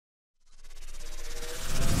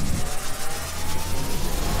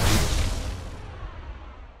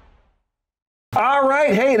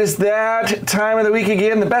right, hey, it is that time of the week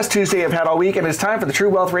again, the best Tuesday I've had all week, and it's time for the True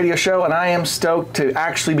Wealth Radio Show, and I am stoked to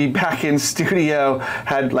actually be back in studio.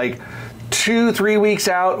 Had like 2-3 weeks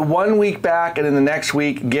out, 1 week back, and then the next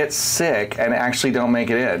week get sick and actually don't make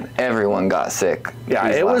it in. Everyone got sick. Yeah,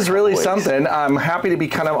 it was really something. I'm happy to be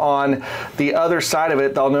kind of on the other side of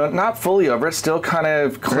it, though not fully over it, still kind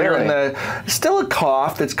of clearing still a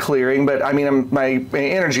cough that's clearing, but I mean, my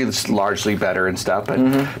energy is largely better and stuff, but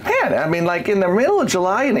man, I mean, like in the middle of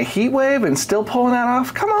July in a heat wave and still pulling that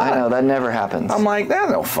off, come on. I know, that never happens. I'm like, that's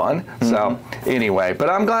no fun. So anyway, but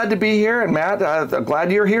I'm glad to be here, and Matt, I'm glad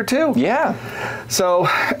you're here too. Yeah. So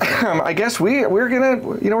I guess we're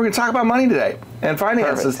gonna talk about money today and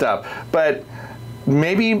finance and stuff, but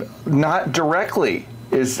maybe not directly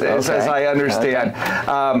as I understand.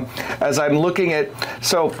 As I'm looking at,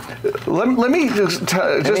 so let me just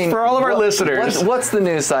for all of our listeners, what's the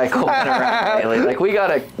news cycle been around lately? Like we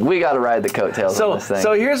gotta ride the coattails on this thing.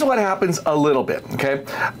 So here's what happens a little bit. Okay,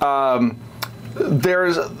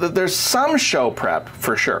 there's some show prep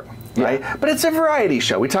for sure. Right? But it's a variety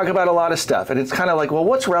show. We talk about a lot of stuff, and it's kind of like, well,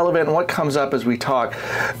 what's relevant and what comes up as we talk.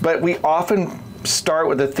 But we often start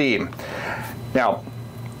with a theme. Now,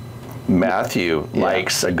 Matthew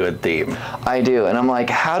likes a good theme. I do, and I'm like,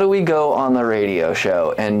 how do we go on the radio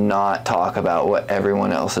show and not talk about what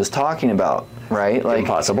everyone else is talking about? Right? Like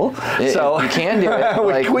impossible. So you can do it.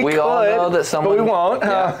 Like we all know that someone, but we won't.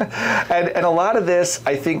 And a lot of this,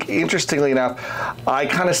 I think, interestingly enough, I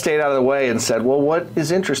kind of stayed out of the way and said, well, what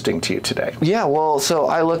is interesting to you today? Yeah. Well, so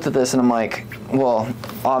I looked at this and I'm like, well,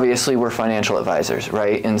 obviously we're financial advisors,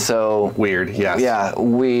 right? And so weird. Yes. Yeah.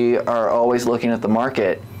 We are always looking at the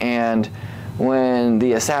market, and when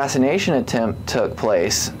the assassination attempt took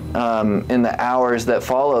place, in the hours that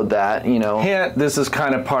followed that, Hint, this is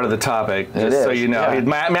kind of part of the topic, just so you know. Yeah.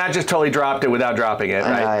 Matt just totally dropped it without dropping it,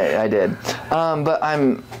 right? I did. But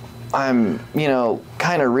I'm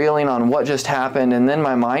kind of reeling on what just happened, and then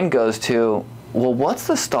my mind goes to, well, what's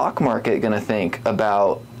the stock market going to think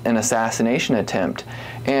about an assassination attempt,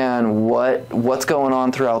 and what's going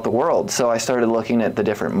on throughout the world? So I started looking at the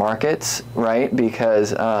different markets, right?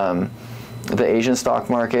 Because the Asian stock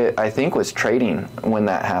market, I think, was trading when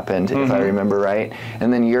that happened, if I remember right.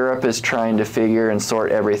 And then Europe is trying to figure and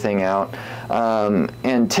sort everything out.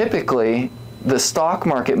 And typically, the stock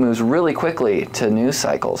market moves really quickly to news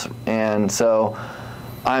cycles. And so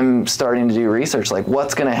I'm starting to do research, like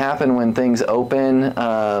what's going to happen when things open.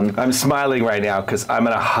 I'm smiling right now because I'm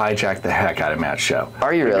going to hijack the heck out of Matt's show.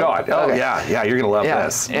 Are you really? God. Oh, okay. Yeah, you're going to love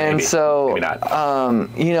this. And maybe. So, maybe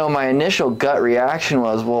not. My initial gut reaction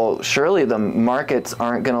was, well, surely the markets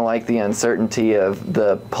aren't going to like the uncertainty of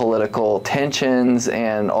the political tensions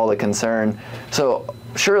and all the concern. So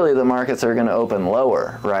surely the markets are going to open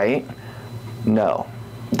lower, right? No.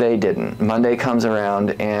 They didn't. Monday comes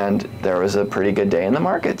around and there was a pretty good day in the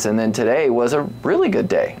markets, and then today was a really good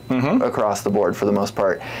day across the board for the most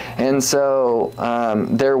part. And so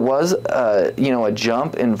there was a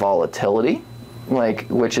jump in volatility,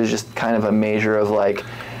 which is just kind of a measure of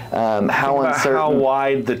how uncertain, how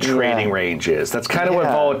wide the trading range is. That's kind of what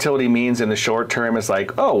volatility means in the short term. Is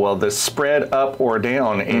like, oh well, the spread up or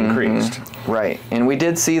down increased. Right, and we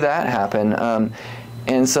did see that happen.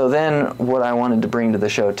 And so then what I wanted to bring to the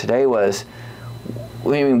show today was,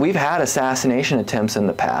 we've had assassination attempts in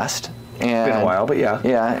the past. And it's been a while, but yeah.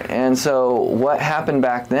 Yeah, and so what happened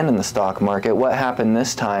back then in the stock market? What happened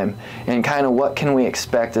this time? And kind of what can we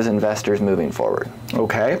expect as investors moving forward?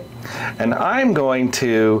 Okay. And I'm going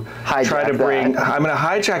to try to bring, I'm going to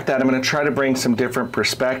hijack that. I'm going to try to bring some different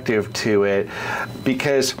perspective to it,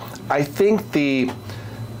 because I think the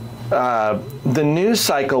news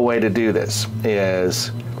cycle way to do this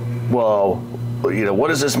is, well, what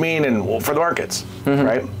does this mean for the markets,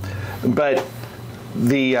 right? But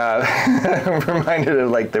the I'm reminded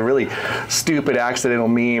of the really stupid accidental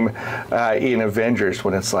meme in Avengers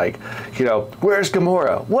when it's like, where's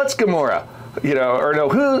Gamora? What's Gamora? Or no,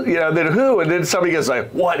 who? Then who? And then somebody goes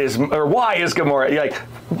like, why is Gamora? You're like,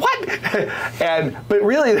 what? But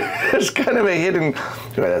really, there's kind of a hidden.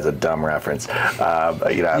 That's a dumb reference.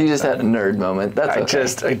 You just had a nerd moment. That's okay.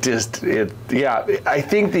 I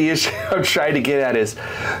think the issue I'm trying to get at is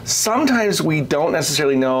sometimes we don't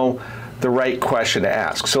necessarily know the right question to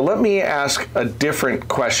ask. So let me ask a different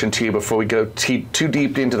question to you before we go too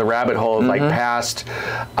deep into the rabbit hole of past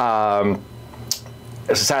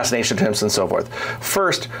assassination attempts and so forth.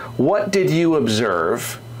 First, what did you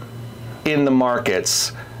observe in the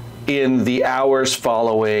markets in the hours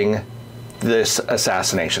following this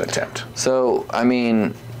assassination attempt? So,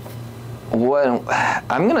 Well,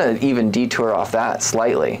 I'm going to even detour off that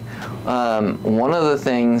slightly. One of the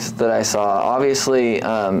things that I saw, obviously,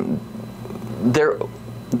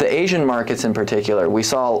 the Asian markets in particular, we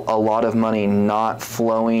saw a lot of money not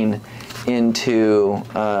flowing into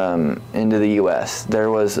the U.S. There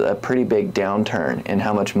was a pretty big downturn in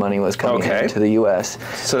how much money was coming into the U.S.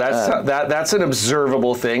 So that's an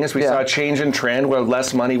observable thing, as we saw a change in trend where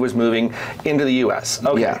less money was moving into the U.S.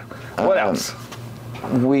 Okay. Yeah. What else?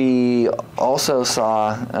 We also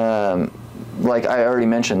saw, like I already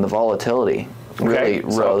mentioned, the volatility really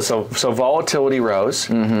rose. So volatility rose.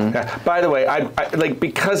 Mm-hmm. Yeah. By the way, I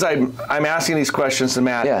because I'm asking these questions to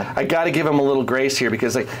Matt. Yeah. I got to give him a little grace here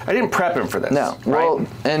because I didn't prep him for this. No. Right? Well,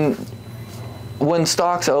 and when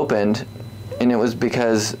stocks opened, and it was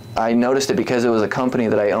because I noticed it because it was a company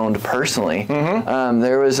that I owned personally. Mm-hmm.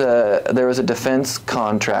 There was a defense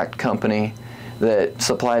contract company that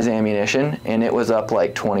supplies ammunition, and it was up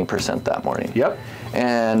like 20% that morning. Yep.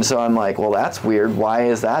 And so I'm like, well, that's weird. Why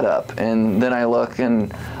is that up? And then I look,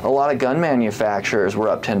 and a lot of gun manufacturers were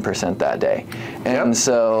up 10% that day. And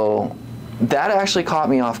so that actually caught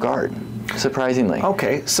me off guard, surprisingly.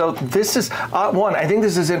 Okay, so this is, one, I think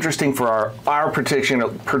this is interesting for our particular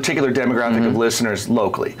demographic of listeners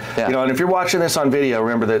locally. Yeah. You know, and if you're watching this on video,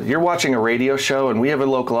 remember that you're watching a radio show and we have a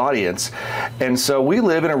local audience. And so we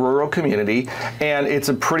live in a rural community, and it's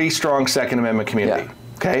a pretty strong Second Amendment community. Yeah.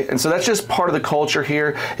 Okay, and so that's just part of the culture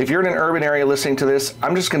here. If you're in an urban area listening to this,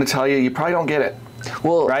 I'm just going to tell you, you probably don't get it.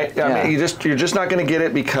 Well, right? I mean, you're just not going to get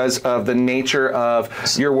it because of the nature of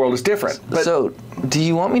your world is different. But, so, do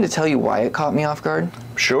you want me to tell you why it caught me off guard?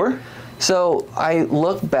 Sure. So, I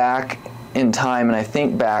look back in time, and I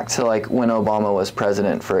think back to like when Obama was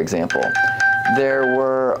president, for example. There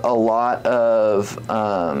were a lot of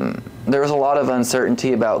there was a lot of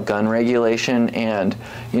uncertainty about gun regulation, and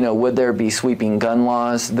would there be sweeping gun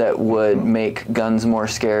laws that would make guns more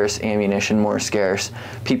scarce, ammunition more scarce?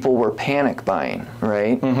 People were panic buying,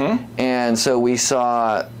 right? Mm-hmm. And so we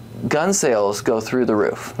saw gun sales go through the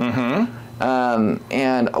roof. Mm-hmm.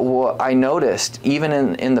 And what I noticed, even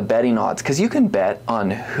in the betting odds, because you can bet on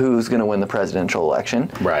who's going to win the presidential election.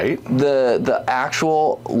 Right. The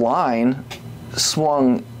actual line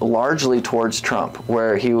swung largely towards Trump,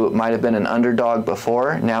 where he might have been an underdog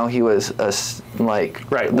before. Now he was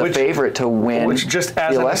the favorite to win. Which, just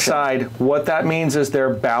as an aside, what that means is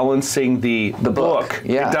they're balancing the book.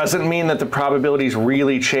 Yeah. It doesn't mean that the probabilities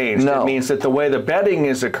really changed. No. It means that the way the betting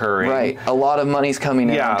is occurring. Right. A lot of money's coming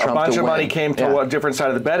in on Trump a bunch to of win. money came to a different side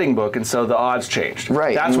of the betting book, and so the odds changed.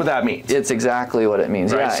 Right. That's what that means. It's exactly what it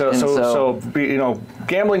means. Right. Yeah. So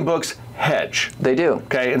gambling books hedge. They do.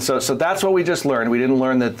 Okay, and so that's what we just learned. We didn't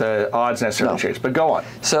learn that the odds necessarily changed, but go on.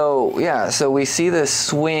 So we see this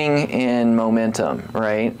swing in momentum,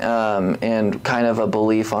 right? And kind of a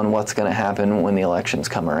belief on what's going to happen when the elections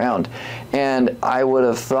come around. And I would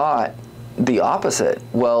have thought the opposite.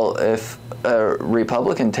 Well, if a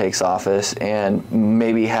Republican takes office and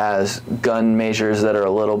maybe has gun measures that are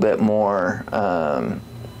a little bit more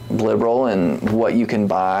liberal in what you can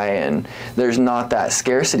buy, and there's not that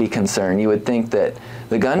scarcity concern, you would think that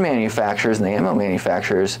the gun manufacturers and the ammo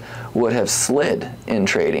manufacturers would have slid in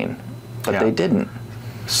trading, but they didn't.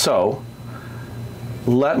 So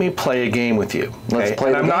let me play a game with you. Okay? Let's play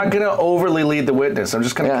and the I'm game. not going to overly lead the witness. I'm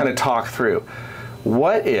just going to kind of talk through.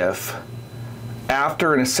 What if,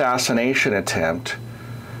 after an assassination attempt,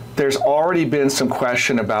 there's already been some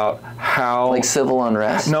question about how... Like civil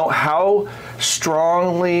unrest? No, how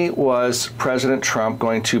strongly was President Trump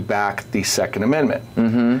going to back the Second Amendment?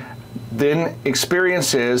 Mm-hmm. Then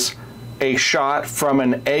experiences a shot from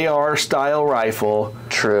an AR-style rifle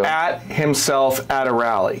at himself at a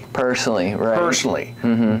rally. Personally, right. Personally.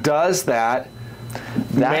 Mm-hmm. Does that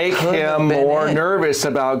make him more nervous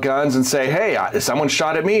about guns and say, hey, someone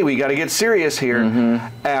shot at me, we got to get serious here?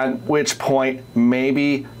 Mm-hmm. At which point,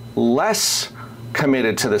 maybe less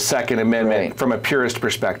committed to the Second Amendment from a purist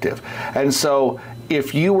perspective. And so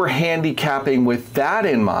if you were handicapping with that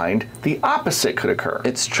in mind, the opposite could occur.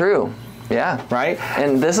 It's true. Yeah. Right?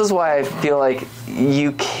 And this is why I feel like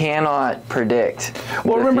you cannot predict.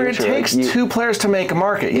 Well, remember, future. it takes two players to make a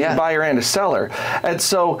market. You can buyer and a seller. And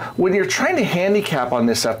so when you're trying to handicap on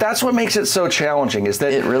this stuff, that's what makes it so challenging, is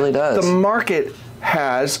that it really does. The market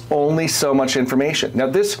has only so much information. Now,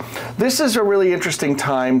 this is a really interesting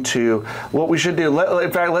time to, what we should do,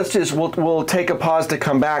 in fact, we'll take a pause to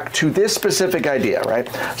come back to this specific idea, right?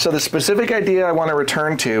 So the specific idea I want to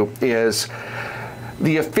return to is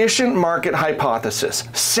the efficient market hypothesis.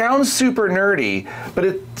 Sounds super nerdy, but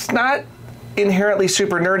it's not inherently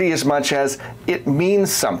super nerdy as much as it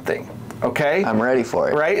means something, okay? I'm ready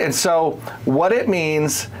for it. Right? And so what it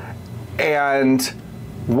means and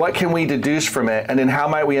what can we deduce from it, and then how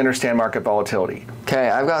might we understand market volatility? Okay,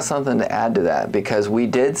 I've got something to add to that, because we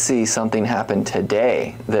did see something happen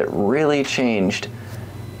today that really changed,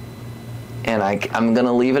 and I'm going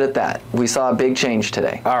to leave it at that. We saw a big change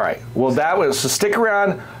today. All right. Well, so stick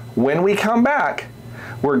around. When we come back,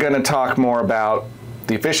 we're going to talk more about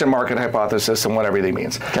the efficient market hypothesis and what everything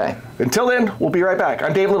means. Okay. Until then, we'll be right back.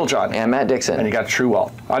 I'm Dave Littlejohn. And Matt Dixon. And you got True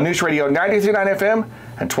Wealth on News Radio 93.9 FM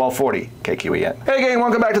and 1240 KQEN. Hey gang,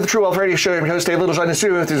 welcome back to the True Wealth Radio Show. I'm your host, Dave Littlejohn. In the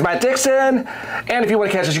studio with us is Matt Dixon. And if you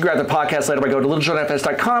want to catch us, you grab the podcast later by going to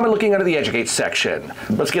littlejohnfs.com and looking under the Educate section.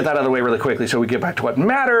 Let's get that out of the way really quickly so we get back to what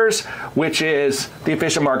matters, which is the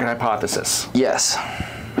efficient market hypothesis. Yes.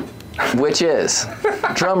 Which is,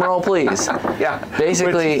 drum roll please. Yeah.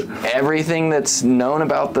 Basically, everything that's known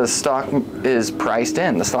about the stock is priced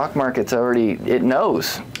in. The stock market's already, it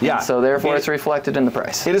knows. Yeah. And so therefore it's reflected in the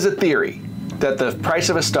price. It is a theory that the price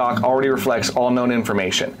of a stock already reflects all known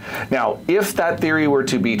information. Now, if that theory were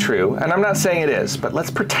to be true, and I'm not saying it is, but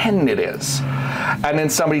let's pretend it is, and then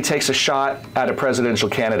somebody takes a shot at a presidential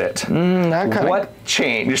candidate, what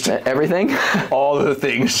changed? Everything? All the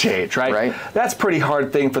things changed, right? Right. That's a pretty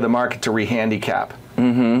hard thing for the market to re-handicap.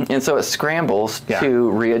 Mm-hmm. And so it scrambles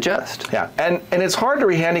to readjust. Yeah, and it's hard to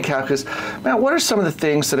re-handicap because, man, what are some of the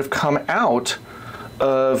things that have come out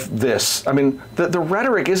of this? I mean, the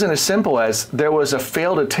rhetoric isn't as simple as there was a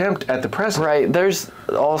failed attempt at the president. Right. There's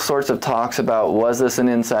all sorts of talks about, was this an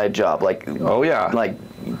inside job? Like, oh yeah. Like,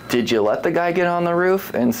 did you let the guy get on the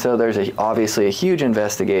roof? And so there's obviously a huge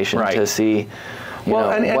investigation to see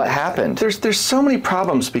what happened. There's so many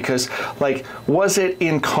problems because, like, was it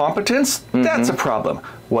incompetence? Mm-hmm. That's a problem.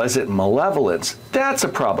 Was it malevolence? That's a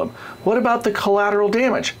problem. What about the collateral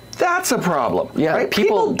damage? That's a problem. Yeah, right?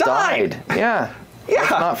 people died. Yeah. Yeah.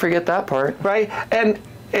 Let's not forget that part. Right. And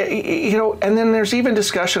and then there's even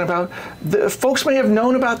discussion about the folks may have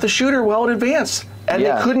known about the shooter well in advance, and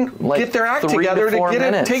they couldn't get their act together to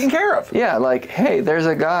get it taken care of. Yeah, like, hey, there's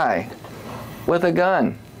a guy with a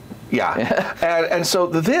gun. Yeah, and so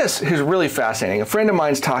this is really fascinating. A friend of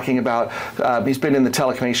mine's talking about, he's been in the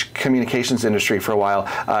telecommunications industry for a while.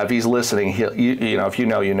 If he's listening, if you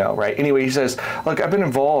know, right? Anyway, he says, look, I've been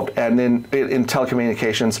involved in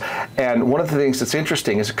telecommunications, and one of the things that's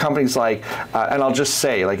interesting is companies like, and I'll just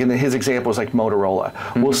say, like in his examples, like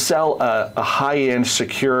Motorola, will sell a high-end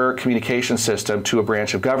secure communication system to a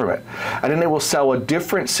branch of government, and then they will sell a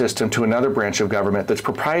different system to another branch of government that's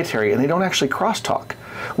proprietary, and they don't actually crosstalk.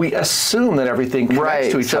 We assume that everything connects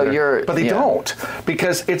to each other, but they don't,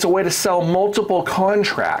 because it's a way to sell multiple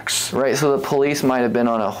contracts. Right, so the police might have been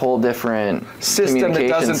on a whole different system that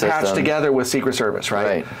doesn't patch together with Secret Service,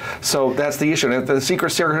 right? So that's the issue. And if the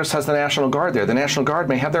Secret Service has the National Guard there, the National Guard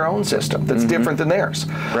may have their own system that's different than theirs.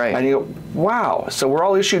 Right. And you go, wow, so we're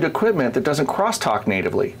all issued equipment that doesn't crosstalk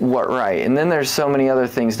natively. Right, and then there's so many other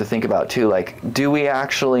things to think about too, like, do we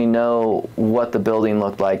actually know what the building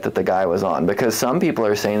looked like that the guy was on? Because some people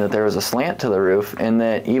are saying that there was a slant to the roof, and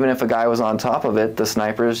that even if a guy was on top of it, the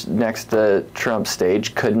snipers next to Trump's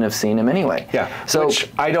stage couldn't have seen him anyway. Yeah, so, which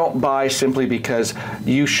I don't buy, simply because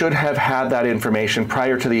you should have had that information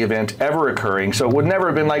prior to the event ever occurring, so it would never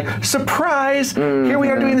have been like, surprise, here we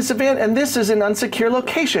are doing this event, and this is an unsecure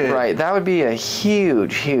location. Right, that would be a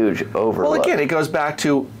huge, huge overlook. Well, again, it goes back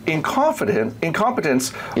to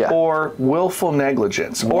incompetence or willful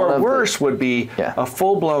negligence, or worse would be a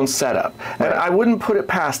full-blown setup. And I wouldn't put it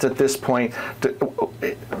past at this point,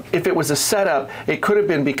 if it was a setup, it could have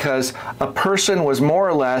been because a person was more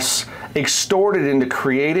or less extorted into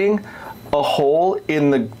creating a hole in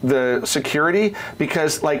the security,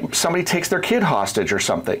 because like somebody takes their kid hostage or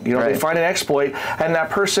something. They find an exploit, and that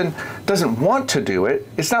person doesn't want to do it.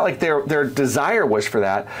 It's not like their desire was for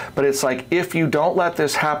that, but it's like, if you don't let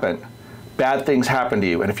this happen, bad things happen to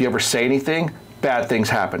you. And if you ever say anything, bad things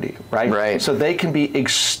happen to you, right? Right. So they can be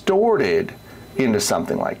extorted into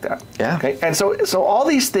something like that. Yeah. Okay. And so all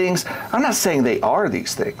these things, I'm not saying they are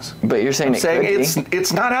these things. But you're saying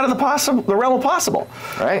it's not out of the realm of possible.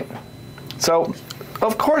 Right. So,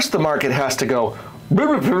 of course, the market has to go, which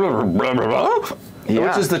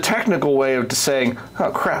is the technical way of saying, oh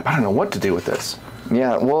crap, I don't know what to do with this.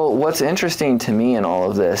 Yeah, well, what's interesting to me in all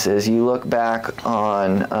of this is you look back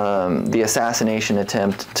on the assassination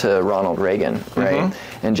attempt to Ronald Reagan, right,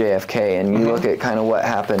 and JFK, and you look at kind of what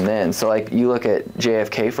happened then. So, like, you look at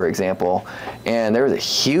JFK, for example, and there was a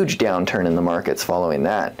huge downturn in the markets following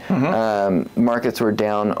that. Markets were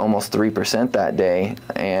down almost 3% that day,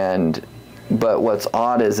 but what's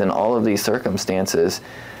odd is in all of these circumstances,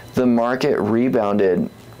 the market rebounded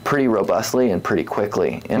pretty robustly and pretty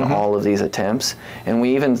quickly in all of these attempts. And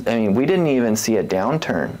we didn't even see a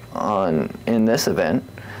downturn in this event.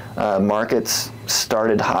 Markets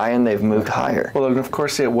started high and they've moved higher. Well, and of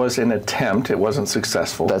course it was an attempt. It wasn't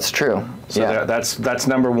successful. That's true. So that's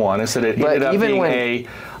number one. Is that it ended up being a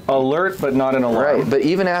alert, but not an alarm. Right. But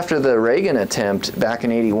even after the Reagan attempt back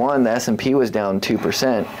in '81, the S&P was down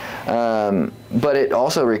 2%. But it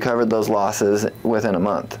also recovered those losses within a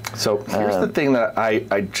month. So here's the thing that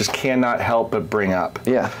I just cannot help but bring up.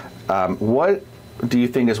 Yeah. What do you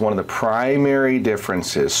think is one of the primary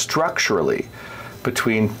differences structurally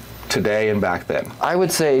between today and back then? I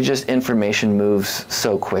would say just information moves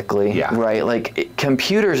so quickly. Yeah. Right. Like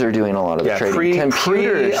computers are doing a lot of the trading.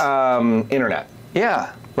 Computers. Internet.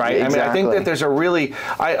 Yeah. Right. Exactly. I mean, I think that there's a really.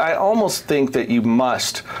 I almost think that you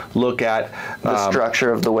must look at the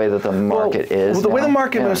structure of the way that the market is. Well, the way the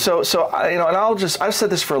market moves. Yeah. So and I've said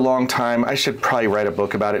this for a long time. I should probably write a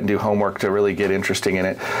book about it and do homework to really get interesting in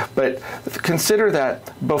it. But consider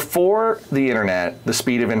that before the internet, the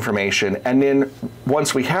speed of information, and then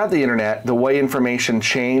once we had the internet, the way information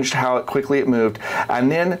changed, how quickly it moved, and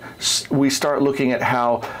then we start looking at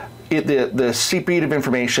how the speed of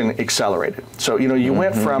information accelerated. So, you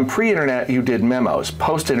went from pre-internet, you did memos.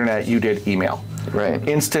 Post-internet, you did email. Right.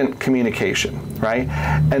 Instant communication, right?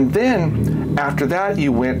 And then after that,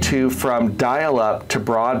 you went from dial-up to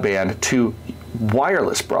broadband to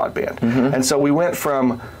wireless broadband. And so we went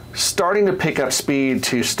from starting to pick up speed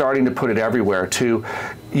to starting to put it everywhere to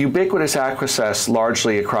ubiquitous access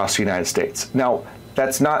largely across the United States. Now,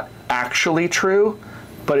 that's not actually true,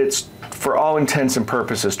 but it's for all intents and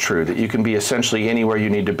purposes true that you can be essentially anywhere you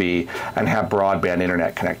need to be and have broadband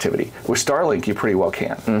internet connectivity. With Starlink, you pretty well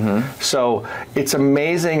can. So it's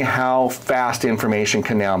amazing how fast information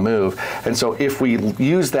can now move. And so if we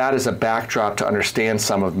use that as a backdrop to understand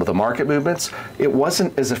some of the market movements, it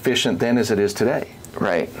wasn't as efficient then as it is today.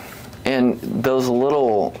 Right. And those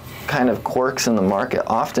little kind of quirks in the market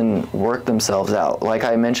often work themselves out. Like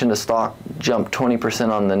I mentioned, a stock jumped 20%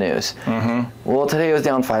 on the news. Well, today it was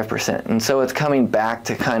down 5%. And so it's coming back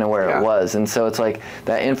to kind of where it was. And so it's like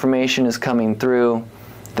that information is coming through,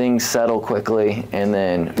 things settle quickly, and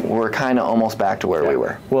then we're kind of almost back to where we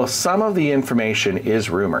were. Well, some of the information is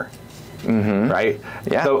rumor, right?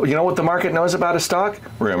 Yeah. So you know what the market knows about a stock?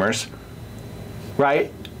 Rumors,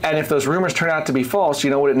 right? And if those rumors turn out to be false, you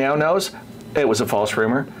know what it now knows? It was a false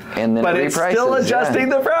rumor. And then but it's still adjusting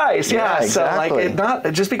the price. Yeah, exactly. So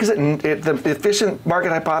like just because the efficient market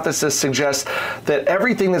hypothesis suggests that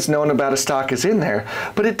everything that's known about a stock is in there,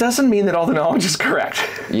 but it doesn't mean that all the knowledge is correct.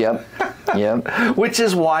 Yep. Which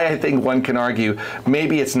is why I think one can argue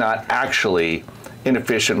maybe it's not actually an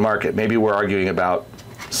efficient market. Maybe we're arguing about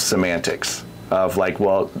semantics. Of like,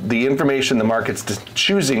 well, the information the market's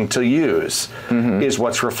choosing to use is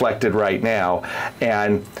what's reflected right now,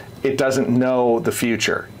 and it doesn't know the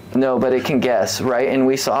future. No, but it can guess, right? And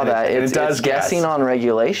we saw that. It does it's guessing on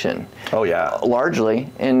regulation. Oh, yeah. Largely.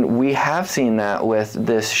 And we have seen that with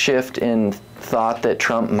this shift in thought that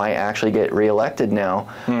Trump might actually get reelected now.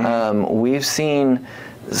 We've seen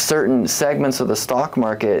certain segments of the stock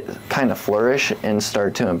market kind of flourish and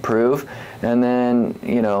start to improve. And then,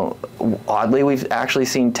 oddly, we've actually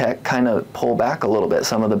seen tech kind of pull back a little bit.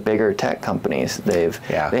 Some of the bigger tech companies, they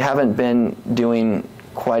haven't been doing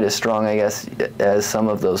quite as strong, I guess, as some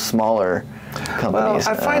of those smaller companies. Well,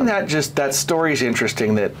 I find that story is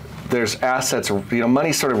interesting, that there's assets,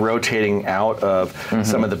 money sort of rotating out of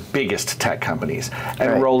some of the biggest tech companies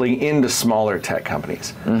and rolling into smaller tech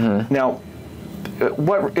companies. Now,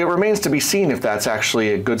 it remains to be seen if that's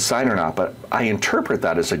actually a good sign or not, but I interpret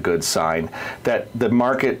that as a good sign that the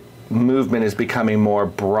market movement is becoming more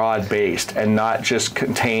broad-based and not just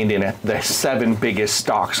contained in the 7 biggest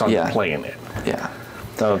stocks on the planet. Yeah.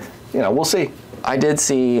 So, we'll see. I did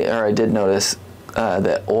notice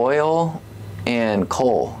that oil and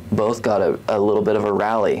coal both got a little bit of a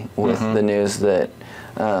rally with the news that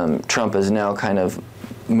Trump is now kind of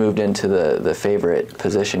moved into the favorite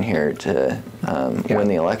position here to win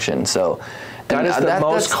the election. So that is the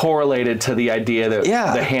most correlated to the idea that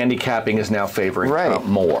the handicapping is now favoring Trump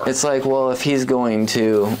more. It's like, well, if he's going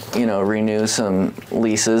to, renew some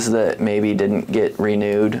leases that maybe didn't get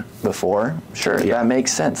renewed before, sure, that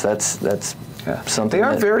makes sense. That's something. They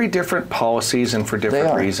are very different policies and for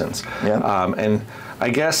different reasons. Yeah. And I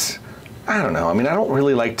guess, I don't know. I mean, I don't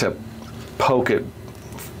really like to poke at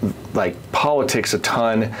like politics a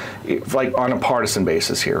ton, like on a partisan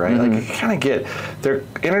basis here, right? Like you kind of get their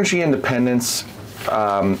energy independence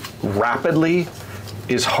rapidly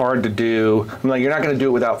is hard to do. I mean, like, you're not going to do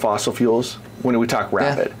it without fossil fuels when we talk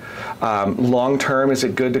rapid. Long term, is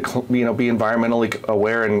it good to be environmentally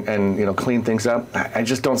aware and clean things up? I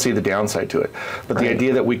just don't see the downside to it. But the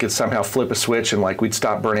idea that we could somehow flip a switch and like we'd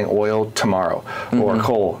stop burning oil tomorrow or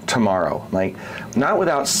coal tomorrow, like not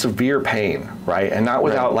without severe pain, right? And not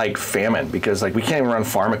without like famine, because like we can't even run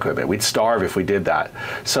farm equipment. We'd starve if we did that.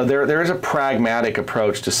 So there is a pragmatic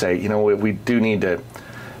approach to say, we do need to,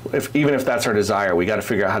 even if that's our desire, we got to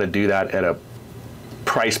figure out how to do that at a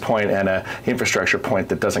price point and a infrastructure point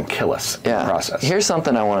that doesn't kill us in the process. Here's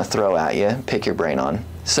something I want to throw at you, pick your brain on.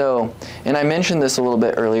 So, and I mentioned this a little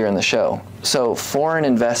bit earlier in the show. So foreign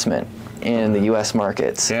investment in the U.S.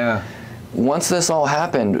 markets. Yeah. Once this all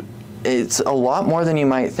happened, it's a lot more than you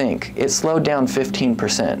might think. It slowed down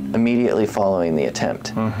 15% immediately following the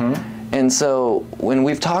attempt. And so when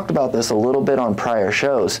we've talked about this a little bit on prior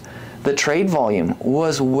shows, the trade volume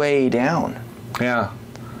was way down. Yeah.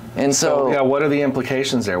 And so yeah, what are the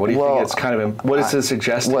implications there? What do you think it's kind of, what is it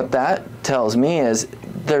suggesting? What that tells me is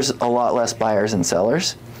there's a lot less buyers and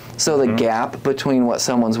sellers. So the gap between what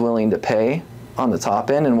someone's willing to pay on the top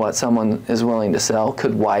end and what someone is willing to sell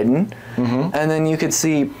could widen. And then you could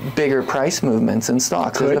see bigger price movements in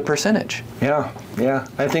stocks as a percentage. Yeah, yeah.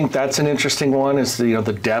 I think that's an interesting one, is the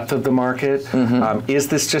depth of the market. Is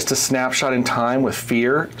this just a snapshot in time with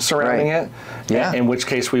fear surrounding it? Yeah. In which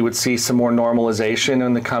case we would see some more normalization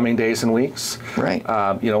in the coming days and weeks. Right.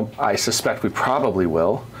 I suspect we probably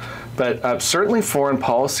will. But certainly foreign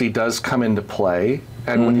policy does come into play.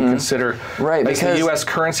 And when you consider, is the U.S.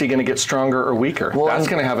 currency going to get stronger or weaker? Well, that's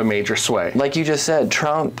going to have a major sway. Like you just said,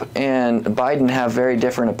 Trump and Biden have very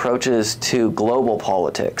different approaches to global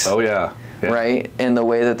politics. Oh, yeah. Right? And the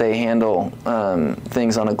way that they handle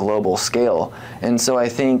things on a global scale. And so I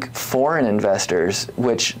think foreign investors,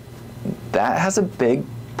 which that has a big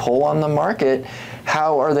pull on the market,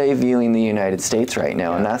 how are they viewing the United States right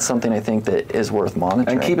now? And that's something I think that is worth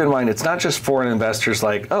monitoring. And keep in mind, it's not just foreign investors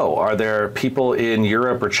like, oh, are there people in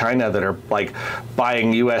Europe or China that are like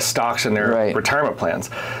buying U.S. stocks in their retirement plans?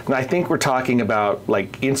 And I think we're talking about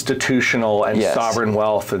like institutional and sovereign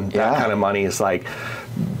wealth, and that kind of money is like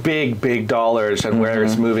big dollars and where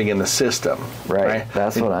it's moving in the system. Right.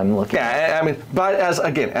 That's what I'm looking at. Yeah, I mean, but as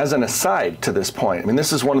an aside to this point, I mean,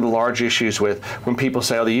 this is one of the large issues with when people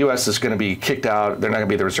say, oh, the U.S. is going to be kicked out, they're not going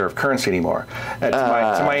to be the reserve currency anymore. To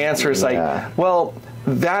my answer is like, well,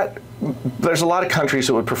 there's a lot of countries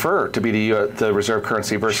that would prefer to be the reserve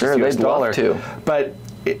currency versus the U.S. dollar. But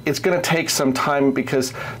it's going to take some time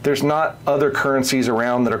because there's not other currencies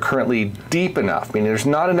around that are currently deep enough. I mean, there's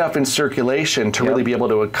not enough in circulation to really be able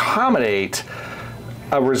to accommodate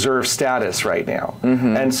a reserve status right now.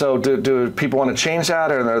 And so do people want to change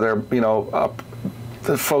that, or are there,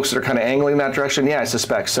 the folks that are kind of angling that direction? Yeah, I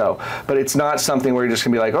suspect so. But it's not something where you're just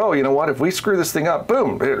going to be like, oh, you know what, if we screw this thing up,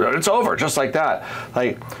 boom, it's over, just like that.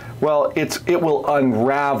 Like, well, it will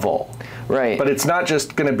unravel. Right. But it's not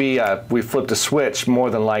just going to be we flipped a switch, more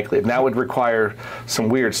than likely. And that would require some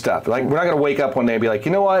weird stuff. Like, we're not going to wake up one day and be like,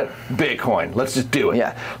 you know what, Bitcoin, let's just do it.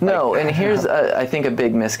 Yeah. No, and here's, I think, a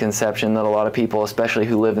big misconception that a lot of people, especially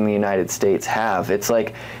who live in the United States, have. It's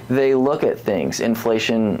like they look at things.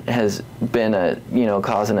 Inflation has been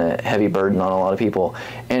causing a heavy burden on a lot of people.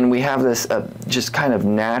 And we have this just kind of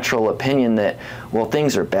natural opinion that, well,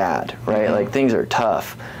 things are bad, right? Like, things are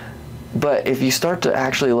tough. But if you start to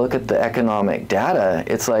actually look at the economic data,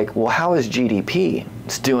 it's like, well, how is GDP?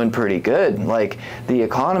 It's doing pretty good. Like, the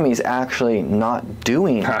economy's actually not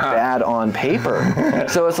doing bad on paper.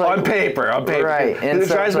 So it's like on paper. Right. And it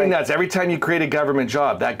drives me nuts. Every time you create a government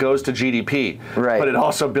job, that goes to GDP. Right. But it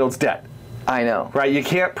also builds debt. I know. Right, you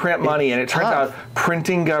can't print money, and it turns out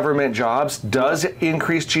printing government jobs does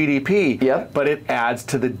increase GDP, but it adds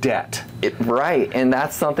to the debt. Right, and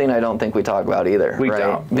that's something I don't think we talk about either. We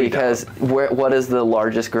don't. Because what is the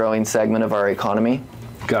largest growing segment of our economy?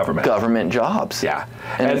 Government jobs. Yeah,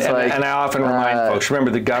 and I often remind folks, remember,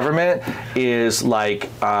 the government is like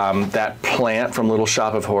that plant from Little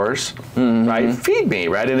Shop of Horrors, right? Feed me,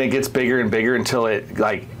 right? And it gets bigger and bigger until it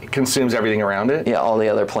consumes everything around it. Yeah, all the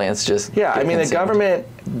other plants just I mean, consumed. The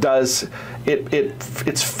government does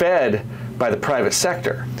it's fed by the private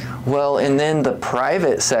sector. Well, and then the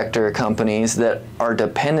private sector companies that are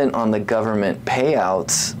dependent on the government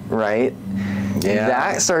payouts, right? Yeah.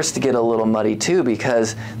 That starts to get a little muddy too,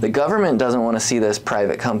 because the government doesn't want to see this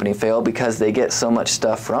private company fail because they get so much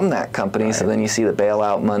stuff from that company. Right. So then you see the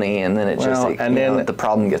bailout money, and then the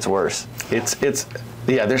problem gets worse.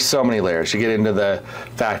 Yeah, there's so many layers. You get into the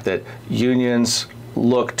fact that unions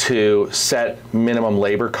look to set minimum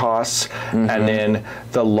labor costs, and then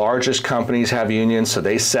the largest companies have unions, so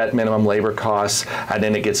they set minimum labor costs, and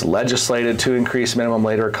then it gets legislated to increase minimum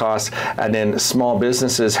labor costs, and then small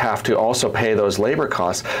businesses have to also pay those labor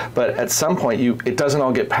costs. But at some point, it doesn't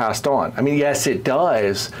all get passed on. I mean, yes, it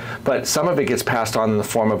does, but some of it gets passed on in the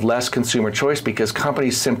form of less consumer choice because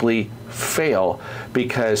companies simply fail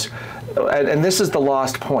because, and this is the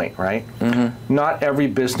lost point, right? Not every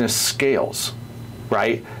business scales.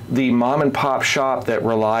 Right? The mom and pop shop that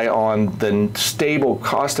rely on the stable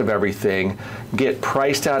cost of everything get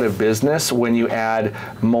priced out of business when you add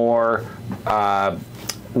more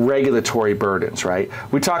regulatory burdens, right?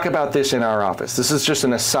 We talk about this in our office. This is just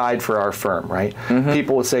an aside for our firm, right?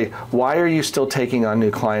 People would say, why are you still taking on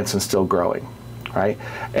new clients and still growing? Right?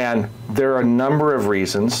 And there are a number of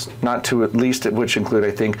reasons, not to at least which include,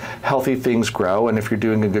 I think, healthy things grow, and if you're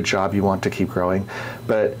doing a good job, you want to keep growing.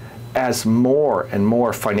 But as more and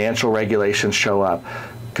more financial regulations show up,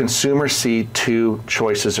 consumers see two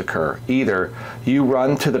choices occur. Either you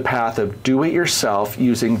run to the path of do it yourself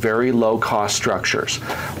using very low cost structures,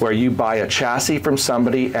 where you buy a chassis from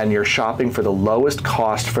somebody and you're shopping for the lowest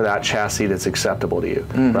cost for that chassis that's acceptable to you,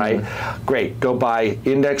 right? Great, go buy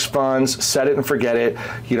index funds, set it and forget it,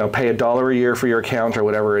 pay $1 a year for your account or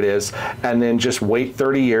whatever it is, and then just wait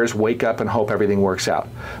 30 years, wake up and hope everything works out.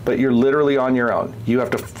 But you're literally on your own. You have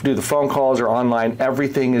to do the phone calls or online,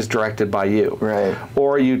 everything is directed by you. Right.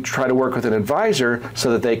 Or you try to work with an advisor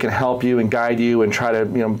so that they can help you and guide you and try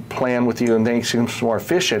to plan with you and make things more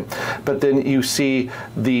efficient. But then you see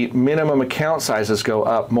the minimum account sizes go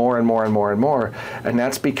up more and more and more and more, and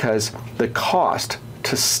that's because the cost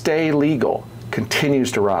to stay legal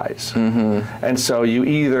continues to rise. And so you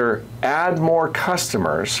either add more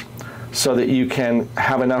customers so that you can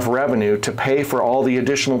have enough revenue to pay for all the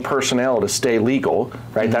additional personnel to stay legal,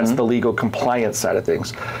 right? That's the legal compliance side of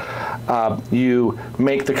things. You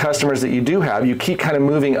make the customers that you do have, you keep kind of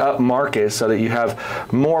moving up market so that you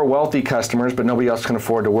have more wealthy customers, but nobody else can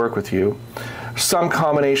afford to work with you. Some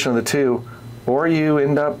combination of the two, or you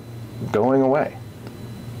end up going away.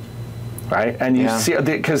 Right? And you see,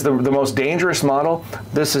 because the most dangerous model,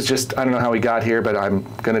 this is just, I don't know how we got here, but I'm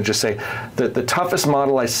going to just say that the toughest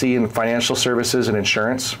model I see in financial services and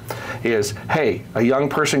insurance is, hey, a young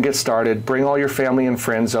person gets started, bring all your family and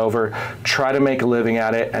friends over, try to make a living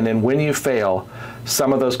at it, and then when you fail,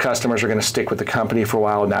 some of those customers are going to stick with the company for a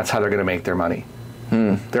while, and that's how they're going to make their money.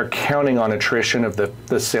 They're counting on attrition of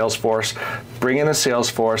the sales force. Bring in a sales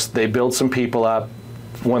force, they build some people up.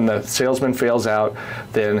 When the salesman fails out,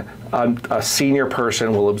 then a senior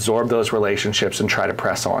person will absorb those relationships and try to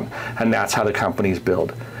press on. And that's how the companies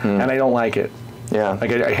build. And I don't like it. Yeah.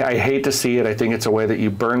 Like I hate to see it. I think it's a way that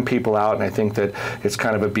you burn people out, and I think that it's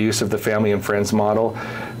kind of abuse of the family and friends model,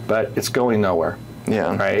 but it's going nowhere.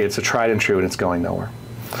 Yeah. Right? It's a tried and true, and it's going nowhere.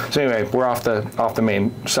 So anyway, we're off the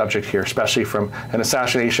main subject here, especially from an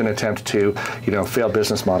assassination attempt to failed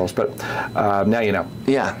business models. But now you know.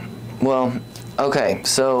 Yeah. Well. Okay,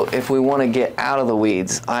 so if we want to get out of the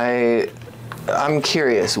weeds, I'm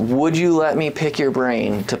curious, would you let me pick your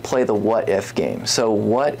brain to play the what if game? So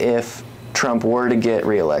what if Trump were to get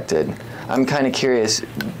reelected? I'm kind of curious,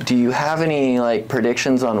 do you have any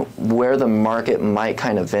predictions on where the market might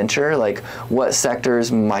kind of venture? Like what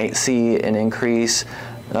sectors might see an increase?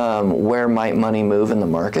 Where might money move in the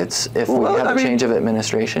markets if we have a change of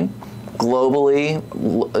administration? Globally,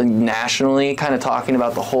 nationally, kind of talking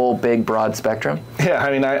about the whole big, broad spectrum? Yeah,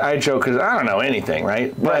 I mean, I joke because I don't know anything,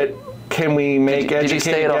 right? But can we make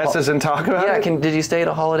educated guesses and talk about it? Yeah, did you stay at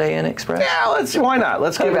a Holiday Inn Express? Yeah, why not?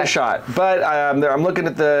 Let's give it a shot. But I'm looking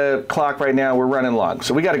at the clock right now. We're running long,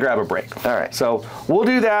 so we got to grab a break. All right. So we'll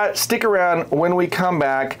do that. Stick around. When we come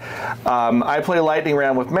back, I play a lightning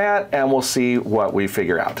round with Matt, and we'll see what we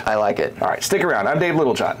figure out. I like it. All right, stick around. I'm Dave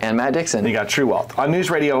Littlejohn. And Matt Dixon. You got True Wealth on News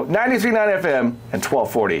Radio 93.9 FM and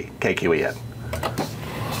 1240 KQEN.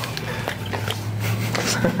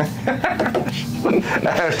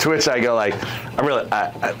 Twitch, I go I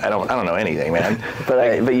don't know anything, man.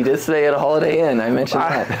 But you did stay at a Holiday Inn. I mentioned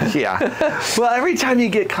that. Yeah. Well, every time you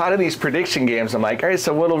get caught in these prediction games, I'm like, all right.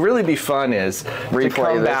 So what'll really be fun is to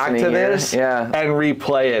come back to this and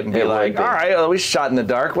replay it and be like, all right, well, we shot in the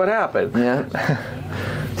dark. What happened? Yeah.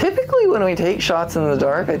 Typically, when we take shots in the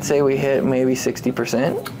dark, I'd say we hit maybe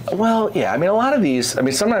 60%. Well, yeah. I mean, a lot of these. I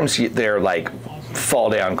mean, sometimes they're fall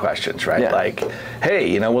down questions, right? Yeah. Like,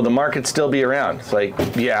 hey, will the market still be around? It's like,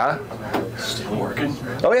 yeah. Still working?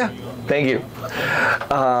 Oh, yeah. Thank you.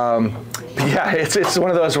 Yeah, it's one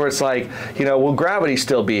of those where it's like, will gravity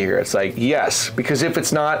still be here? It's like, yes, because if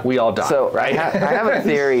it's not, we all die. So right? I have a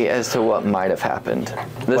theory as to what might have happened.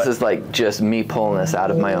 This is like just me pulling this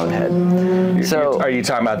out of my own head. So are you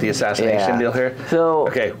talking about the assassination deal here? So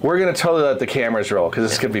okay, we're gonna totally let the cameras roll because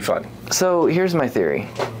this could be fun. So here's my theory.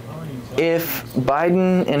 If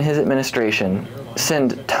Biden and his administration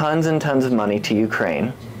send tons and tons of money to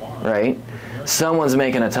Ukraine, right? Someone's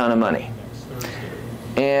making a ton of money.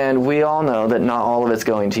 And we all know that not all of it's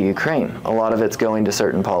going to Ukraine. A lot of it's going to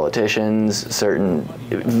certain politicians, certain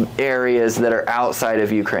areas that are outside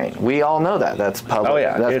of Ukraine. We all know that. That's public. Oh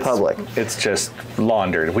yeah, that's public. It's just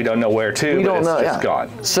laundered. We don't know where to. We don't know. It's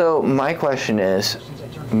gone. So my question is,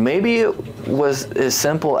 maybe it was as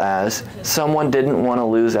simple as someone didn't want to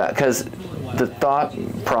lose that, because the thought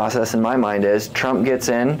process in my mind is Trump gets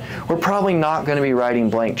in, we're probably not going to be writing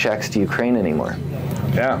blank checks to Ukraine anymore.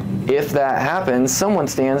 Yeah. If that happens, someone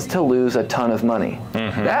stands to lose a ton of money.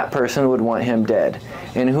 Mm-hmm. That person would want him dead.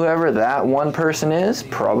 And whoever that one person is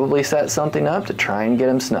probably set something up to try and get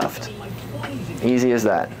him snuffed. Easy as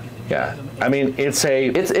that. Yeah. I mean, it's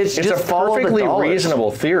a follow the perfectly dollars.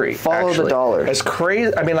 Reasonable theory. Follow actually. the dollars. As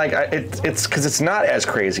crazy, I mean, like it's because it's not as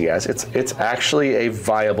crazy as it's actually a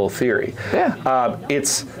viable theory. Yeah.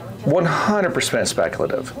 It's 100%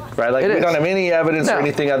 speculative, right? Like we don't have any evidence or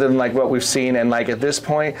anything other than like what we've seen. And like at this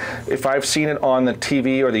point, if I've seen it on the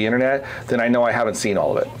TV or the internet, then I know I haven't seen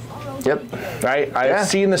all of it. Yep. Right? I've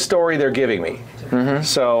seen the story they're giving me. Mm-hmm.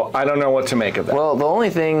 So I don't know what to make of that. Well, the only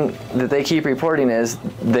thing that they keep reporting is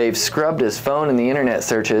they've scrubbed his phone in the internet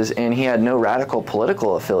searches, and he had no radical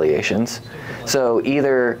political affiliations. So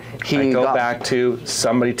either he go back to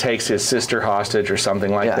somebody takes his sister hostage or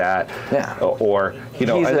something like that. Yeah. Or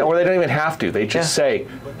or they don't even have to. They just say,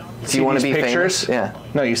 do you want to be pictures? Famous? Yeah.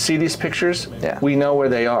 No, you see these pictures? Yeah. We know where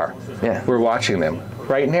they are. Yeah. We're watching them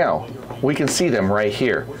right now. We can see them right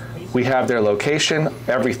here. We have their location,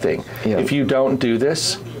 everything. Yep. If you don't do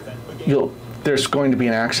this, there's going to be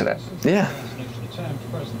an accident. Yeah.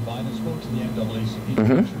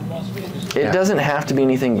 Mm-hmm. It doesn't have to be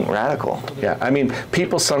anything radical. Yeah, I mean,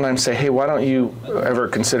 people sometimes say, hey, why don't you ever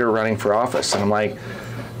consider running for office? And I'm like,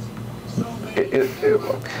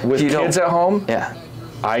 with kids at home,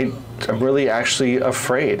 I'm really actually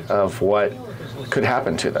afraid of what could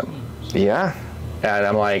happen to them. Yeah. And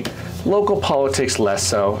I'm like, local politics less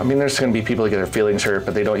so. I mean, there's going to be people that get their feelings hurt,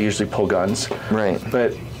 but they don't usually pull guns. Right.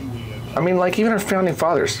 But I mean, like even our founding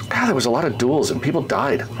fathers, God, there was a lot of duels and people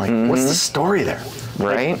died. Like, what's the story there?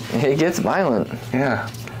 Right. Like, it gets violent. Yeah.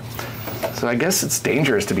 So I guess it's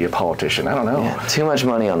dangerous to be a politician. I don't know. Yeah, too much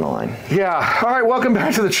money on the line. Yeah. All right. Welcome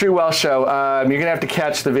back to the True Wealth Show. You're gonna have to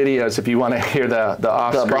catch the videos if you want to hear the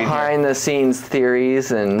off-screen, the behind-the-scenes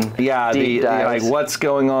theories and deep dives. Like what's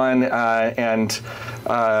going on and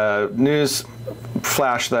news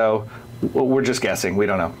flash though. We're just guessing. We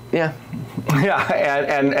don't know. Yeah. Yeah,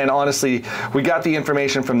 and honestly, we got the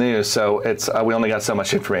information from the news, so it's we only got so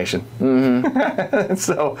much information. Mm-hmm.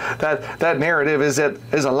 So that narrative is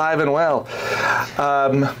alive and well.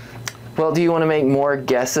 Well, do you want to make more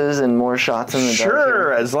guesses and more shots in the dark?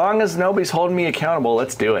 Sure, as long as nobody's holding me accountable,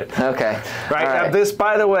 let's do it. Okay. Right. This,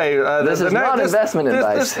 by the way, this is not investment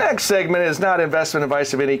advice. This next segment is not investment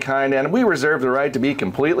advice of any kind, and we reserve the right to be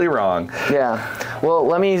completely wrong. Yeah. Well,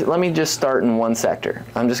 let me just start in one sector.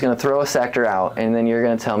 I'm just going to throw a sector out, and then you're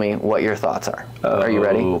going to tell me what your thoughts are. Are you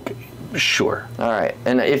ready? Okay. Sure. All right.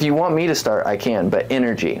 And if you want me to start, I can. But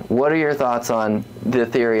energy. What are your thoughts on the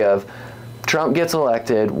theory of Trump gets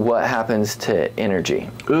elected, what happens to energy?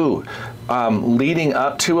 Leading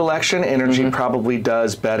up to election, energy probably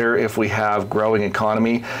does better if we have growing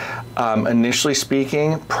economy. Initially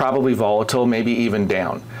speaking, probably volatile, maybe even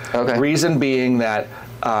down. Okay. Reason being that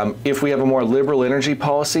if we have a more liberal energy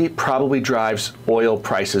policy, probably drives oil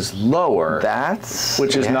prices lower.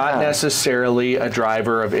 Which is not necessarily a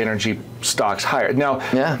driver of energy stocks higher. Now,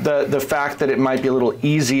 the fact that it might be a little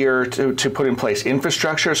easier to put in place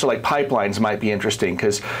infrastructure, so like pipelines might be interesting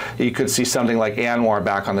because you could see something like ANWR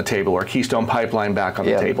back on the table or Keystone Pipeline back on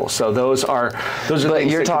the table. So those are things. But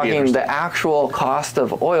you're talking the actual cost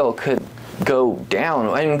of oil could go down.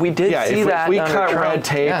 I mean, we did see that. If we cut red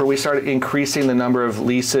tape or we started increasing the number of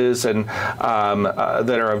leases and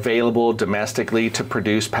that are available domestically to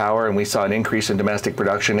produce power, and we saw an increase in domestic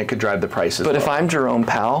production, it could drive the prices But low. if I'm Jerome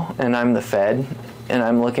Powell and I'm the Fed and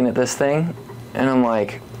I'm looking at this thing and I'm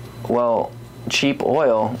like, well, cheap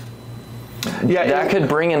oil, that could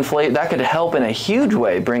bring that could help in a huge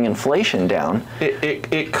way bring inflation down.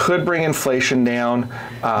 It could bring inflation down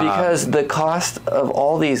because the cost of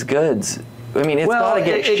all these goods, I mean, it's got to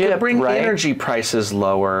get shipped, it could bring right? energy prices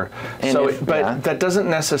lower. And that doesn't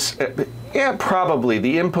necessarily. Yeah, probably.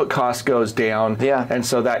 The input cost goes down, Yeah. and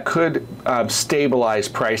so that could stabilize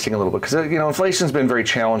pricing a little bit, because inflation's been very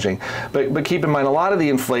challenging. But keep in mind, a lot of the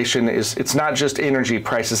inflation it's not just energy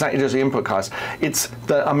prices, it's not just input costs. It's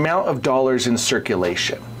the amount of dollars in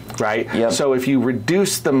circulation, right? Yep. So if you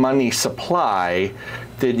reduce the money supply,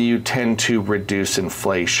 then you tend to reduce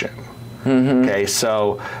inflation. Okay,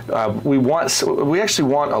 so we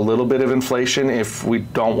actually want a little bit of inflation if we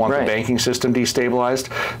don't want the banking system destabilized,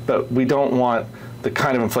 but we don't want the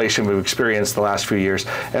kind of inflation we've experienced the last few years,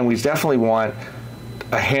 and we definitely want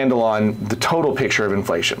a handle on the total picture of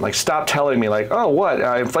inflation. Like, stop telling me like, oh, what,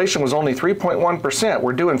 inflation was only 3.1%,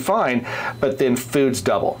 we're doing fine, but then food's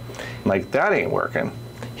double. Like, that ain't working.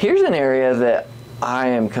 Here's an area that I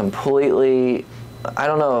am completely, I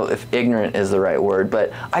don't know if ignorant is the right word,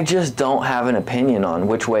 but I just don't have an opinion on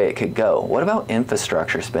which way it could go. What about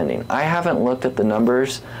infrastructure spending? I haven't looked at the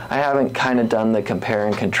numbers. I haven't kind of done the compare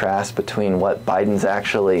and contrast between what Biden's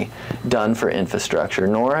actually done for infrastructure,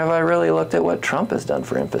 nor have I really looked at what Trump has done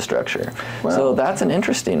for infrastructure. Well, so that's an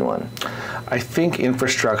interesting one. I think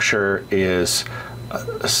infrastructure is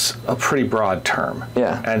a pretty broad term.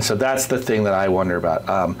 Yeah. And so that's the thing that I wonder about.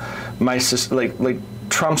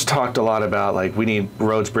 Trump's talked a lot about, like, we need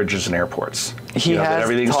roads, bridges, and airports. He has that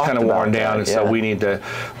everything's kind of worn down, and so we need to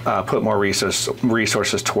put more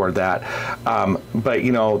resources toward that. But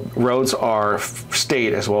roads are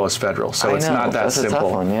state as well as federal, so it's not that simple. That's a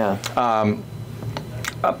tough one,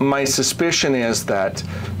 yeah. My suspicion is that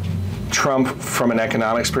Trump, from an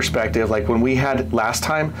economics perspective, like when we had last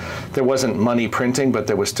time, there wasn't money printing, but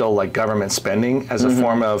there was still like government spending as a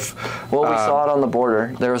form of. Well, we saw it on the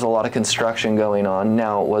border. There was a lot of construction going on.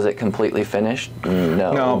 Now, was it completely finished?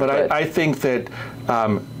 No. No, but I think that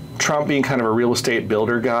Trump being kind of a real estate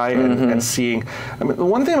builder guy and seeing, I mean, the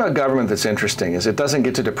one thing about government that's interesting is it doesn't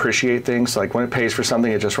get to depreciate things. Like when it pays for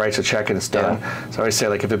something, it just writes a check and it's done. Yeah. So I say,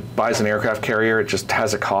 like, if it buys an aircraft carrier, it just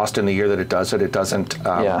has a cost in the year that it does it. It doesn't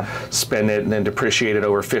spend it and then depreciate it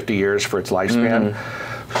over 50 years for its lifespan.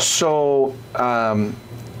 So,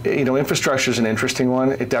 infrastructure is an interesting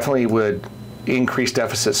one. It definitely would increase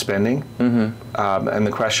deficit spending. And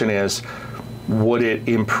the question is, would it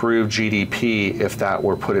improve GDP if that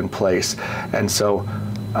were put in place? And so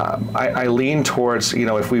I lean towards,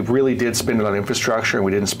 if we really did spend it on infrastructure and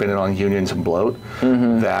we didn't spend it on unions and bloat,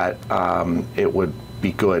 that it would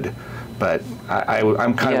be good. But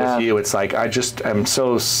I'm kind of with you. It's like I just am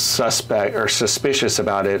so suspicious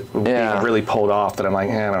about it being really pulled off that I'm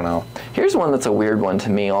like, I don't know. Here's one that's a weird one to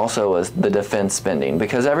me also, is the defense spending,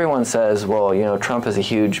 because everyone says, well, Trump is a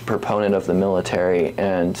huge proponent of the military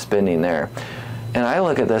and spending there. And I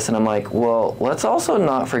look at this and I'm like, well, let's also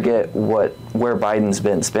not forget where Biden's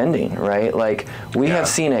been spending, right? Like, we have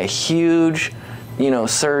seen a huge,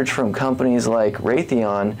 surge from companies like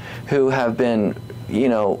Raytheon, who have been,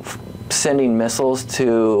 sending missiles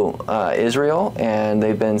to Israel, and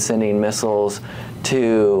they've been sending missiles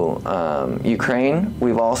to Ukraine.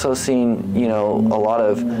 We've also seen, a lot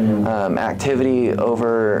of activity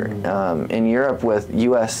over in Europe with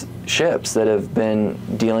U.S. ships that have been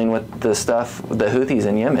dealing with the stuff, the Houthis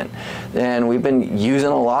in Yemen. And we've been using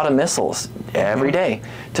a lot of missiles every day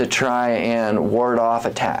to try and ward off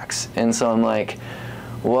attacks. And so I'm like,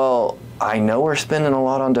 well, I know we're spending a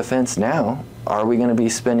lot on defense now. Are we going to be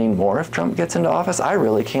spending more if Trump gets into office? I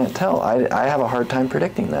really can't tell. I have a hard time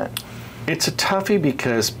predicting that. It's a toughie,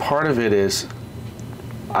 because part of it is,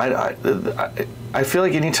 I feel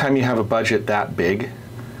like anytime you have a budget that big,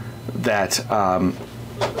 that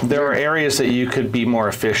there are areas that you could be more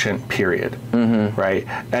efficient, period, right?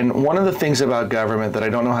 And one of the things about government that I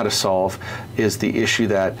don't know how to solve is the issue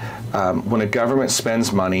that when a government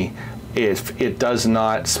spends money, if it does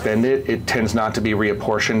not spend it, it tends not to be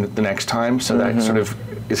reapportioned the next time, so that sort of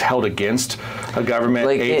is held against a government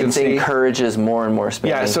agency. It encourages more and more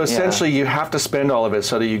spending. Yeah, so essentially you have to spend all of it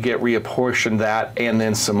so that you get reapportioned that and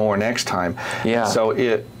then some more next time. Yeah. So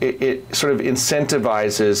it sort of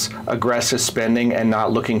incentivizes aggressive spending and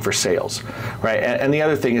not looking for sales, right? And the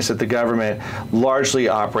other thing is that the government largely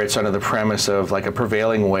operates under the premise of like a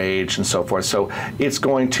prevailing wage and so forth. So it's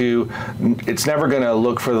never going to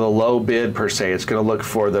look for the low bid per se. It's going to look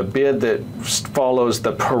for the bid that follows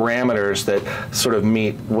the parameters that sort of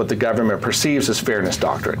meet what the government perceives as fairness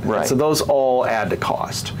doctrine. Right. So those all add to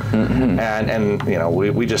cost. And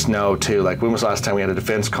we just know too, like, when was the last time we had a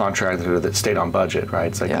defense contractor that stayed on budget, right?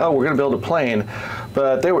 It's like, oh, we're going to build a plane,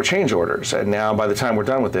 but they were change orders, and now by the time we're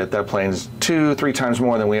done with it, that plane's 2-3 times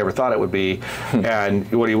more than we ever thought it would be.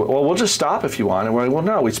 And well, we'll just stop if you want. And we're like, well,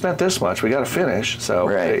 no, we spent this much, we got to finish. So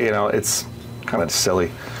it's kind of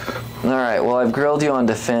silly. All right, well, I've grilled you on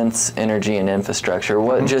defense, energy, and infrastructure.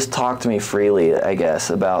 What, just talk to me freely, I guess,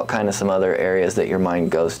 about kind of some other areas that your mind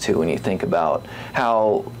goes to when you think about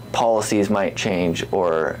how policies might change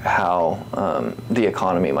or how the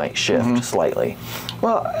economy might shift slightly.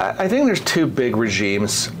 Well, I think there's two big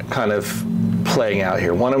regimes kind of playing out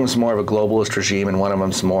here. One of them is more of a globalist regime, and one of them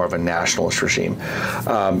is more of a nationalist regime.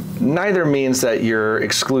 Neither means that you're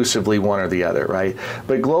exclusively one or the other, right?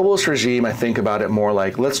 But globalist regime, I think about it more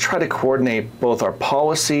like, let's try to coordinate both our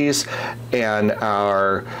policies and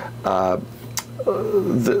our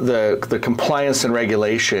the compliance and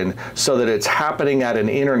regulation so that it's happening at an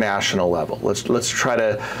international level. Let's try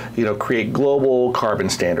to create global carbon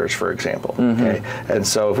standards, for example. Okay, and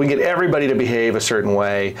so if we get everybody to behave a certain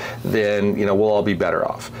way, then we'll all be better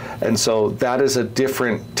off. And so that is a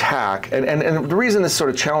different tack. And the reason this is sort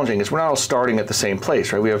of challenging is we're not all starting at the same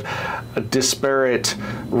place, right? We have disparate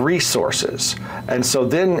resources, and so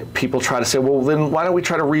then people try to say, well, then why don't we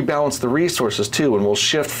try to rebalance the resources too, and we'll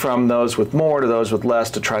shift from those with more to those with less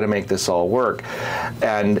to try to make this all work.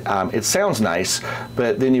 And it sounds nice,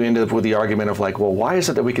 but then you end up with the argument of like, well, why is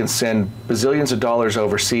it that we can send bazillions of dollars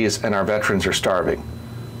overseas and our veterans are starving,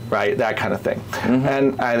 right? That kind of thing.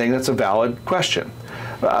 And I think that's a valid question.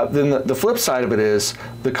 Then the flip side of it is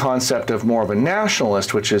the concept of more of a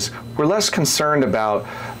nationalist, which is we're less concerned about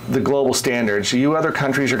the global standards. You other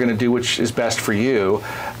countries are going to do what is best for you,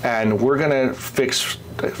 and we're going to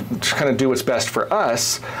kind of do what's best for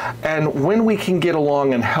us. And when we can get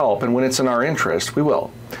along and help, and when it's in our interest, we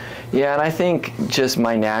will. Yeah, and I think just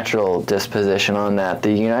my natural disposition on that,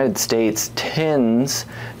 the United States tends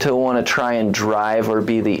to want to try and drive or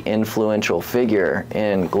be the influential figure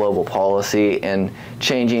in global policy and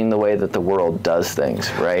changing the way that the world does things,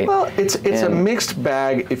 right? Well, it's a mixed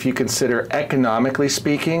bag if you consider economically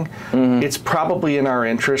speaking. It's probably in our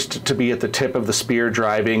interest to be at the tip of the spear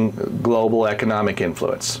driving global economic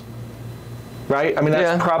influence. Right? I mean,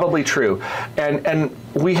 that's probably true. And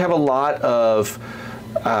we have a lot of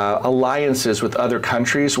alliances with other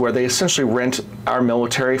countries where they essentially rent our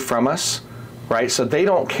military from us, right? So they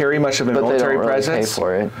don't carry much of a military presence. But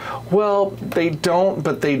they don't really pay for it. Well, they don't,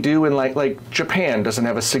 but they do in like Japan doesn't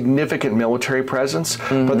have a significant military presence,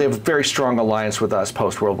 but they have a very strong alliance with us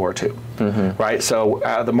post World War II, right? So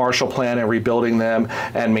the Marshall Plan and rebuilding them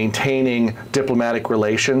and maintaining diplomatic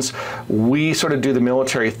relations, we sort of do the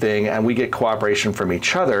military thing and we get cooperation from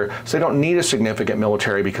each other. So they don't need a significant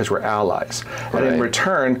military because we're allies. And in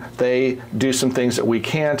return, they do some things that we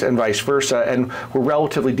can't and vice versa, and we're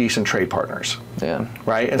relatively decent trade partners. Yeah.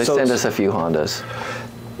 Right. And they so send us a few Hondas.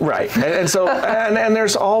 Right. And so and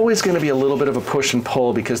there's always going to be a little bit of a push and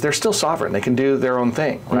pull because they're still sovereign. They can do their own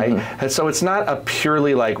thing, right? And so it's not a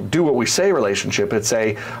purely like do what we say relationship. It's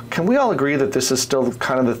a can we all agree that this is still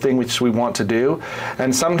kind of the thing which we want to do?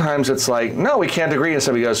 And sometimes it's like, no, we can't agree. And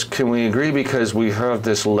somebody goes, can we agree because we have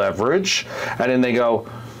this leverage? And then they go,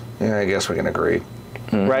 yeah, I guess we can agree.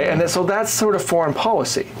 Right, and so that's sort of foreign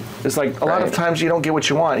policy. It's like a lot of times you don't get what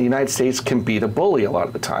you want. The United States can be the bully a lot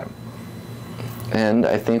of the time. And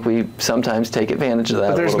I think we sometimes take advantage of that.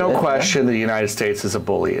 But there's no question the United States is a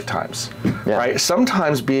bully at times. Right?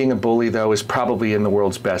 Sometimes being a bully, though, is probably in the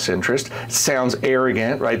world's best interest. It sounds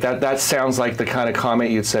arrogant, right? That sounds like the kind of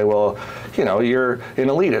comment you'd say, well, you're an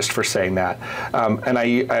elitist for saying that. And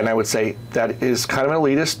I would say that is kind of an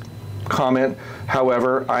elitist comment.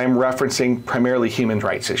 However, I'm referencing primarily human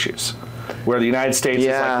rights issues, where the United States is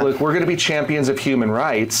like, look, we're going to be champions of human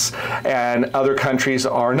rights, and other countries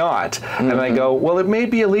are not. And I go, well, it may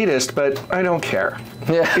be elitist, but I don't care.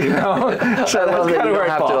 Yeah. So that's kind of where I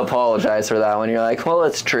have to apologize for that one. You're like, well,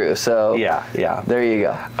 it's true. So yeah. There you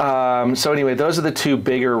go. So anyway, those are the two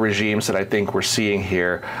bigger regimes that I think we're seeing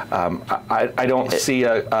here. I don't see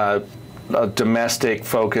a domestic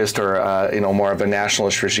focused or more of a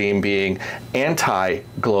nationalist regime being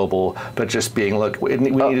anti-global, but just being look, we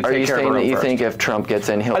need to take care of our own. Are you saying that you first. think if Trump gets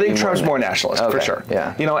in, he'll? I think Trump's more nationalist for sure.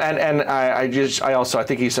 Yeah. And I also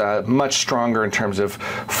think he's much stronger in terms of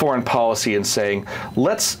foreign policy and saying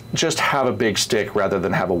let's just have a big stick rather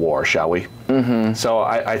than have a war, shall we? So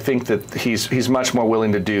I think that he's much more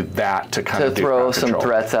willing to do that to kind of throw some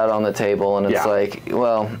threats out on the table, and it's like,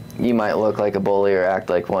 well, you might look like a bully or act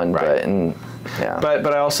like one,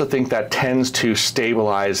 but I also think that tends to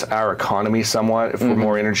stabilize our economy somewhat if we're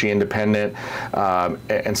more energy independent,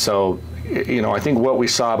 and so I think what we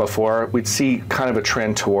saw before, we'd see kind of a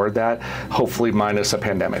trend toward that, hopefully minus a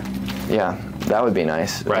pandemic. Yeah, that would be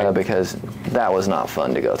nice, because that was not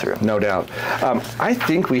fun to go through. No doubt. I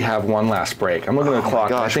think we have one last break. I'm looking at the clock.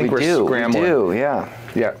 Gosh, I think we're scrambling. We do, yeah.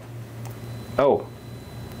 Yeah. Oh.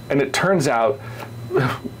 and it turns out,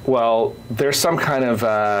 well, there's some kind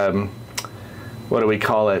of, what do we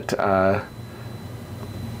call it?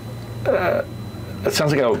 It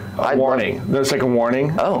sounds like a warning. There's like a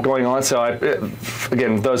warning going on. So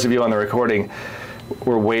again, those of you on the recording,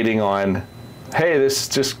 we're waiting on, hey, this is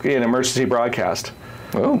just an emergency broadcast.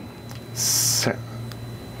 Oh.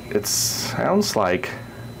 It sounds like,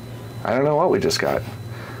 I don't know what we just got,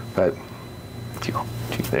 but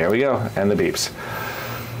there we go, and the beeps.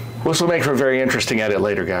 This will make for a very interesting edit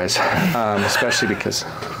later, guys, especially because...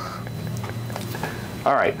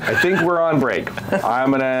 All right, I think we're on break. I'm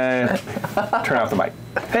gonna turn off the mic.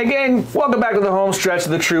 Hey gang, welcome back to the home stretch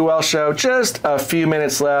of the True Wealth Show. Just a few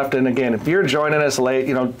minutes left, and again, if you're joining us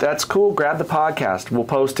late, that's cool. Grab the podcast. We'll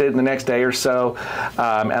post it in the next day or so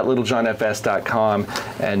at littlejohnfs.com,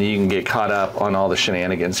 and you can get caught up on all the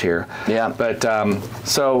shenanigans here. Yeah. But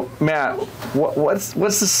so Matt, what's the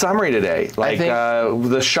summary today? Like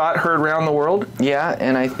the shot heard around the world? Yeah,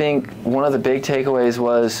 and I think one of the big takeaways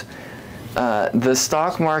was the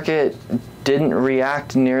stock market didn't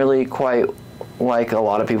react nearly quite like a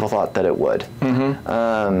lot of people thought that it would.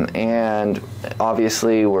 And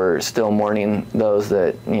obviously we're still mourning those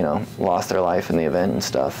that, lost their life in the event and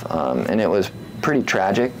stuff. And it was pretty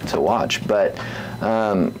tragic to watch. But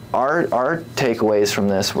our takeaways from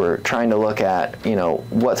this were trying to look at,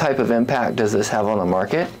 what type of impact does this have on the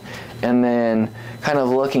market? And then kind of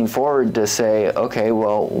looking forward to say, okay,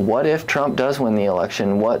 well, what if Trump does win the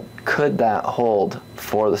election? What could that hold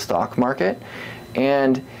for the stock market?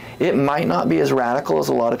 And it might not be as radical as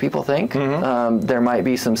a lot of people think. There might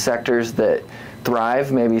be some sectors that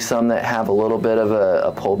thrive, maybe some that have a little bit of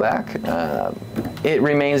a pullback. It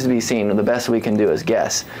remains to be seen. The best we can do is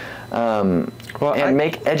guess.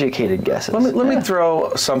 Make educated guesses. Let me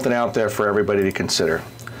throw something out there for everybody to consider.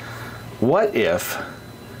 What if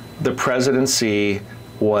the presidency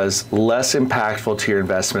was less impactful to your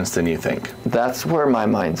investments than you think? That's where my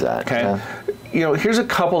mind's at. Okay. Yeah. Here's a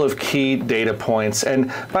couple of key data points. And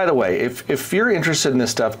by the way, if you're interested in this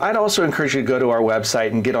stuff, I'd also encourage you to go to our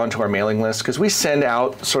website and get onto our mailing list, because we send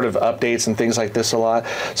out sort of updates and things like this a lot.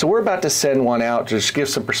 So we're about to send one out to just give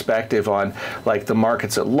some perspective on like the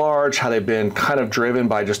markets at large, how they've been kind of driven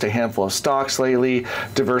by just a handful of stocks lately.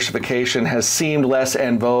 Diversification has seemed less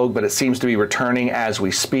en vogue, but it seems to be returning as we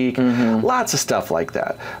speak. Lots of stuff like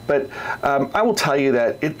that. But I will tell you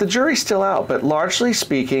that the jury's still out, but largely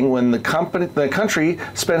speaking, when the country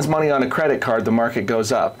spends money on a credit card, the market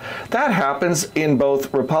goes up. That happens in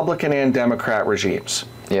both Republican and Democrat regimes.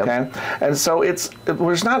 Yep. Okay? And so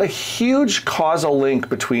there's not a huge causal link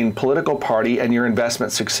between political party and your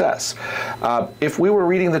investment success. If we were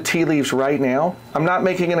reading the tea leaves right now, I'm not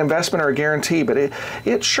making an investment or a guarantee, but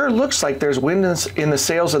it sure looks like there's wind in the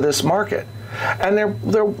sails of this market. And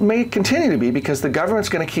there may continue to be, because the government's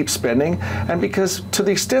going to keep spending, and because to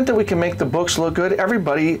the extent that we can make the books look good,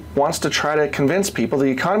 everybody wants to try to convince people the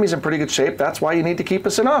economy's in pretty good shape. That's why you need to keep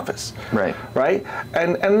us in office. Right. Right?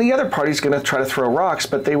 And the other party's going to try to throw rocks,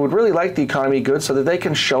 but they would really like the economy good so that they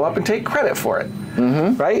can show up and take credit for it.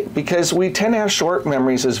 Right? Because we tend to have short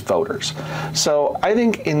memories as voters. So I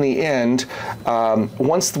think in the end,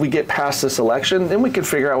 once we get past this election, then we can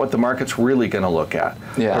figure out what the market's really going to look at.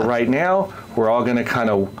 Yeah. But right now, we're all going to kind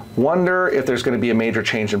of wonder if there's going to be a major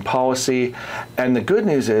change in policy. And the good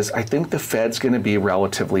news is, I think the Fed's going to be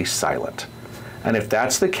relatively silent. And if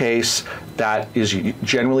that's the case, that is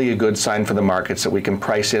generally a good sign for the markets, that we can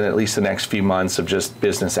price in at least the next few months of just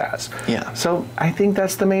business as. Yeah. So I think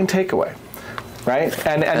that's the main takeaway, right?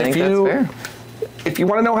 And I think that's fair. If you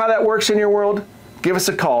want to know how that works in your world, give us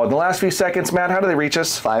a call. In the last few seconds, Matt, how do they reach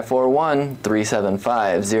us?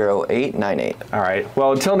 541-375-0898. All right.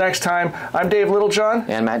 Well, until next time, I'm Dave Littlejohn.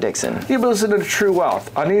 And Matt Dixon. You've been listening to True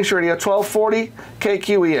Wealth on News Radio 1240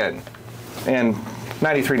 KQEN and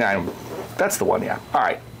 93.9. That's the one, yeah. All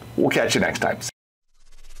right. We'll catch you next time.